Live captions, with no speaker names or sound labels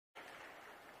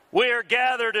We are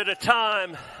gathered at a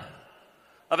time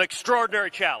of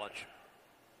extraordinary challenge.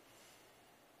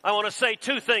 I want to say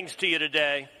two things to you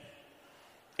today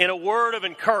in a word of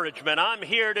encouragement. I'm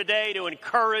here today to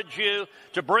encourage you,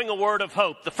 to bring a word of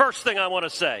hope. The first thing I want to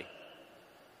say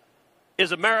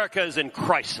is America is in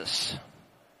crisis.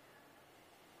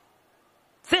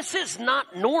 This is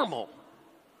not normal.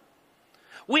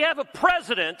 We have a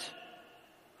president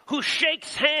who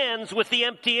shakes hands with the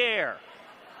empty air.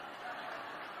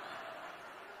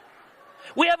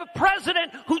 We have a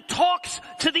president who talks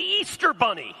to the Easter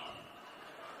Bunny.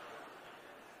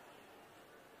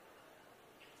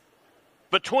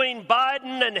 Between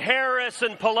Biden and Harris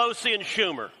and Pelosi and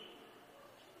Schumer,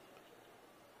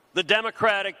 the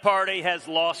Democratic Party has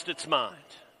lost its mind.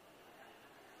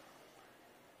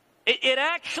 It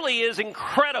actually is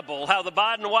incredible how the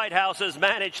Biden White House has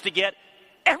managed to get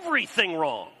everything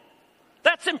wrong.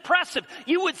 That's impressive.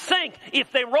 You would think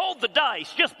if they rolled the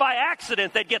dice just by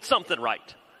accident, they'd get something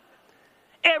right.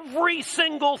 Every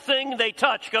single thing they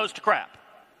touch goes to crap.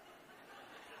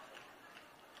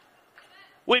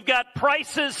 We've got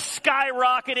prices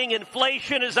skyrocketing.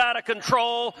 Inflation is out of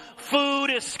control. Food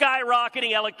is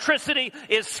skyrocketing. Electricity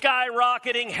is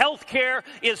skyrocketing. Healthcare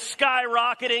is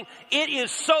skyrocketing. It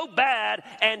is so bad,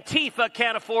 Antifa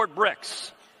can't afford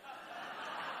bricks.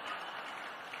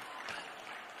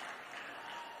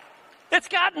 It's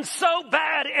gotten so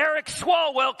bad, Eric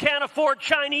Swalwell can't afford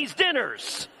Chinese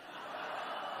dinners.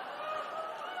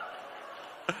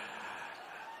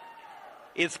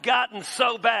 It's gotten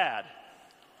so bad.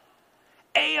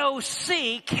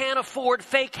 AOC can't afford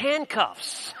fake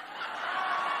handcuffs.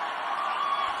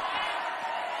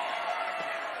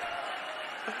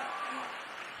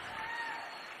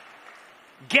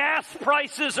 Gas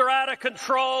prices are out of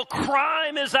control.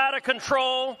 Crime is out of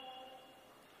control.